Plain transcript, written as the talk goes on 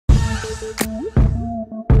Hey,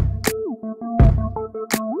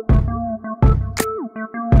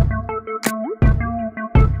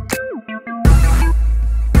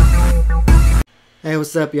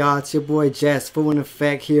 what's up, y'all? It's your boy Jess, full in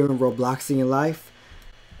effect here in Robloxian life.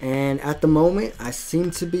 And at the moment, I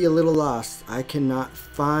seem to be a little lost. I cannot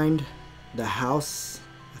find the house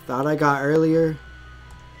I thought I got earlier.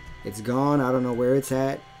 It's gone. I don't know where it's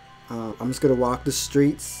at. I'm just gonna walk the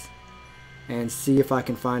streets and see if I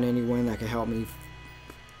can find anyone that can help me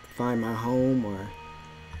find my home or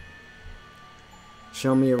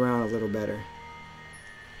show me around a little better.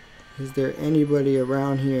 Is there anybody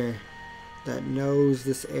around here that knows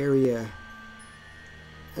this area?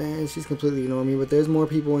 And she's completely ignoring me, but there's more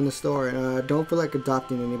people in the store, and I don't feel like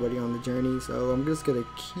adopting anybody on the journey, so I'm just gonna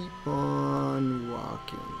keep on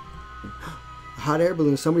walking. A hot air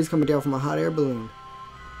balloon. Somebody's coming down from a hot air balloon.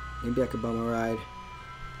 Maybe I could bum a ride.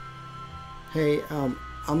 Hey, I'm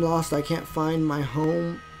lost. I can't find my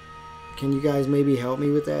home. Can you guys maybe help me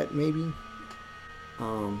with that? Maybe.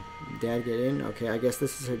 Dad, get in. Okay, I guess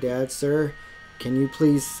this is her dad. Sir, can you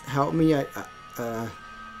please help me?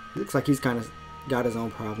 Looks like he's kind of got his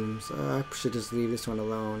own problems. I should just leave this one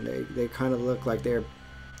alone. They kind of look like they're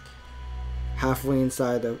halfway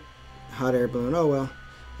inside the hot air balloon. Oh well.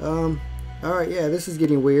 Alright, yeah, this is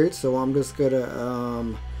getting weird, so I'm just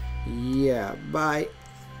gonna, yeah, bye.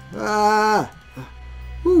 Ah!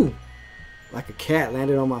 Whew! Like a cat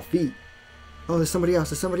landed on my feet. Oh, there's somebody else.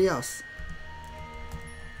 There's somebody else.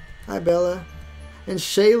 Hi, Bella. And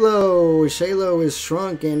Shaylo. Shaylo is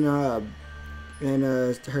shrunk and her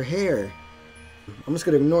hair. I'm just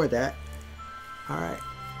gonna ignore that. Alright.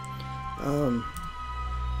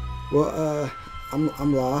 Well,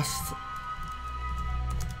 I'm lost.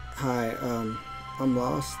 Hi, I'm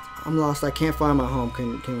lost. I'm lost. I can't find my home.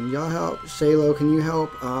 Can y'all help? Shaylo, can you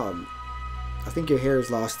help? I think your hair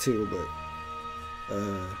is lost too, but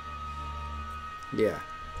yeah.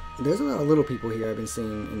 There's a lot of little people here I've been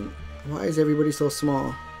seeing, and why is everybody so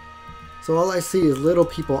small? So all I see is little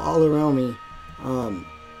people all around me, and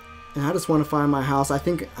I just want to find my house. I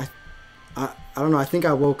think I don't know. I think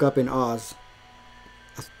I woke up in Oz,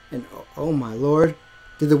 and oh my lord,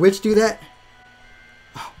 did the witch do that?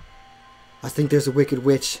 Oh, I think there's a wicked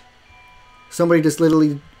witch. Somebody just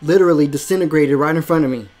literally disintegrated right in front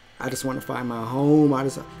of me. I just want to find my home.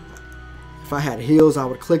 If I had heels, I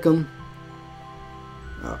would click them.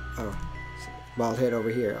 Oh, bald head over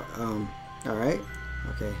here. All right,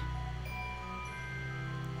 okay.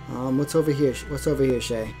 What's over here? What's over here,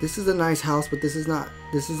 Shay? This is a nice house, but this is not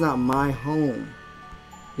my home.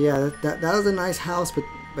 Yeah, that was a nice house,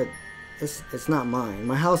 but it's not mine.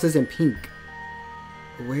 My house isn't pink.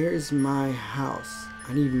 Where's my house?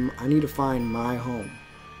 I need to find my home.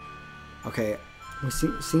 Okay, we've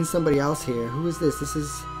seen somebody else here. Who is this? This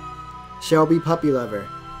is Shelby Puppy Lover.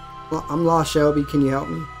 Well, I'm lost, Shelby. Can you help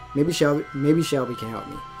me? Maybe Shelby can help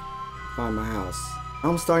me find my house.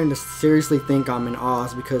 I'm starting to seriously think I'm in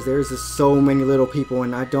Oz because there's just so many little people,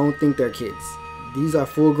 and I don't think they're kids. These are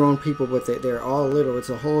full-grown people, but they're all little. It's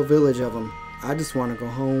a whole village of them. I just want to go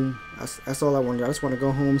home. That's all I want to do. I just want to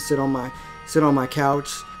go home, sit on my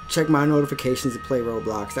couch, check my notifications, and play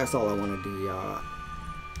Roblox. That's all I want to do, y'all.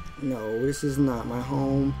 No, this is not my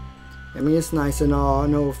home. I mean, it's nice and all.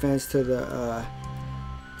 No offense to the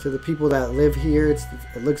people that live here. It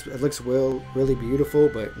looks really beautiful,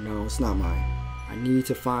 but no, it's not mine. I need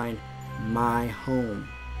to find my home.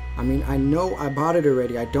 I mean, I know I bought it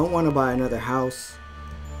already. I don't want to buy another house.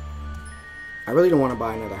 I really don't want to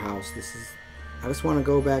buy another house. I just want to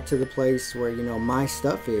go back to the place where, you know, my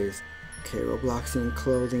stuff is. Okay, Robloxian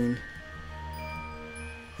clothing.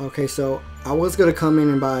 Okay, so I was gonna come in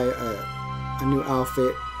and buy a new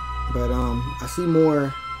outfit, but I see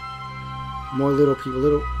more little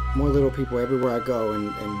people everywhere I go,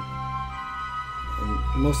 and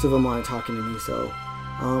most of them aren't talking to me. So,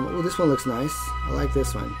 well, this one looks nice. I like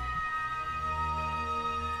this one.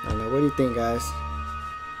 I don't know. What do you think, guys?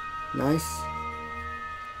 Nice.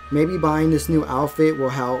 Maybe buying this new outfit will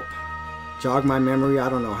help jog my memory. I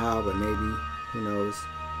don't know how, but maybe. Who knows?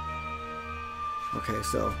 Okay,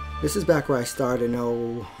 so this is back where I started.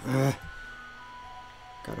 No,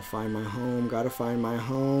 gotta find my home. Gotta find my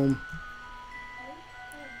home.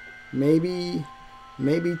 Maybe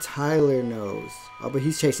Tyler knows. Oh, but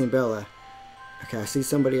he's chasing Bella. Okay, I see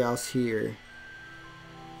somebody else here.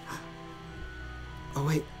 Oh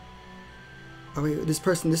wait, this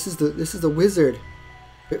person. This is the wizard.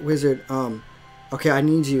 Wizard. Okay, I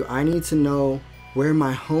need you. I need to know where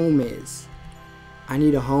my home is. I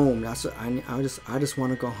need a home. That's what I just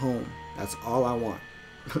want to go home. That's all I want.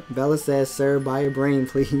 Bella says, "Sir, buy a brain,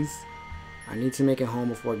 please." I need to make it home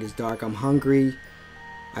before it gets dark. I'm hungry.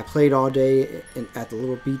 I played all day at the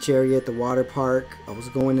little beach area at the water park. I was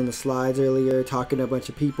going in the slides earlier, talking to a bunch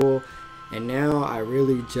of people. And now I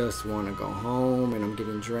really just want to go home, and I'm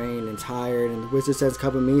getting drained and tired. And the wizard says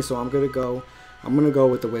cover me, so I'm going to go. I'm going to go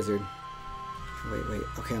with the wizard. Wait.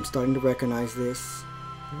 Okay, I'm starting to recognize this.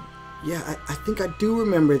 Yeah, I think I do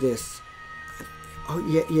remember this. Oh,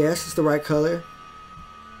 yeah, yes, it's the right color.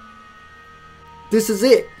 This is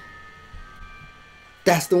it.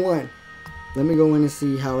 That's the one. Let me go in and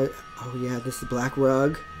see how it... Oh, yeah, this is black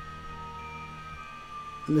rug.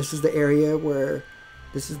 And this is the area where...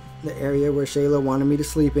 This is the area where Shayla wanted me to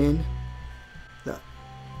sleep in.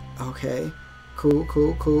 Okay.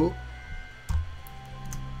 Cool.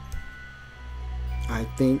 I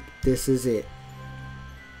think this is it.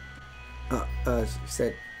 She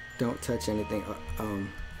said don't touch anything.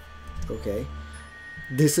 Okay.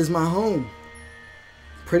 This is my home.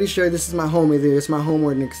 Pretty sure this is my home. Either it's my home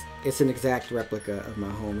or it's an exact replica of my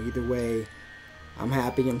home. Either way, I'm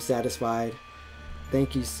happy. I'm satisfied.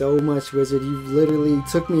 Thank you so much, Wizard. You literally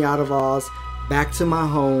took me out of Oz, back to my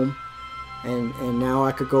home, and now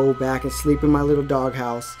I could go back and sleep in my little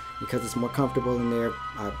doghouse because it's more comfortable in there.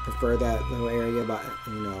 I prefer that little area, but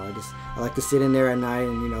I like to sit in there at night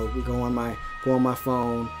and we go on my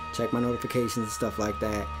phone, check my notifications and stuff like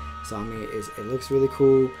that. So I mean, it looks really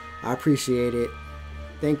cool. I appreciate it.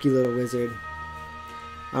 Thank you, little wizard.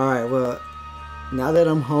 All right, well. Now that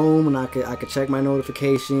I'm home and I could check my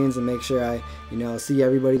notifications and make sure I, see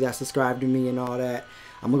everybody that subscribed to me and all that,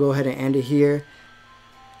 I'm going to go ahead and end it here.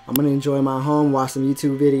 I'm going to enjoy my home, watch some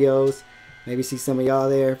YouTube videos, maybe see some of y'all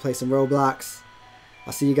there, play some Roblox.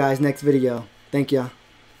 I'll see you guys next video. Thank y'all.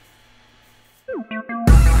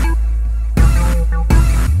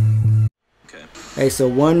 Okay. Hey, so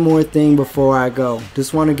one more thing before I go.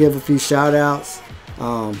 Just want to give a few shout outs.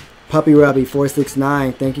 Puppy Rubby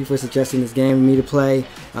 469, thank you for suggesting this game for me to play.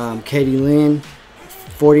 Katie Lynn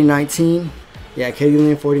 4019, yeah, Katie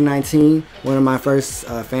Lynn 4019, one of my first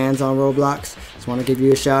fans on Roblox. Just want to give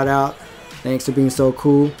you a shout out. Thanks for being so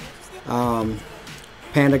cool.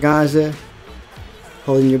 PandaGanza,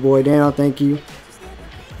 holding your boy down, thank you.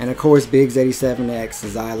 And of course,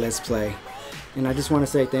 Biggs87X, ZaiLetsPlay. And I just want to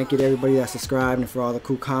say thank you to everybody that subscribed and for all the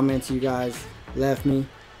cool comments you guys left me.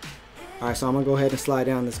 Alright, so I'm going to go ahead and slide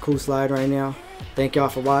down this cool slide right now. Thank y'all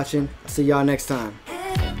for watching. I'll see y'all next time.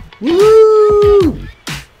 Woo!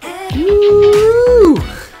 Woo!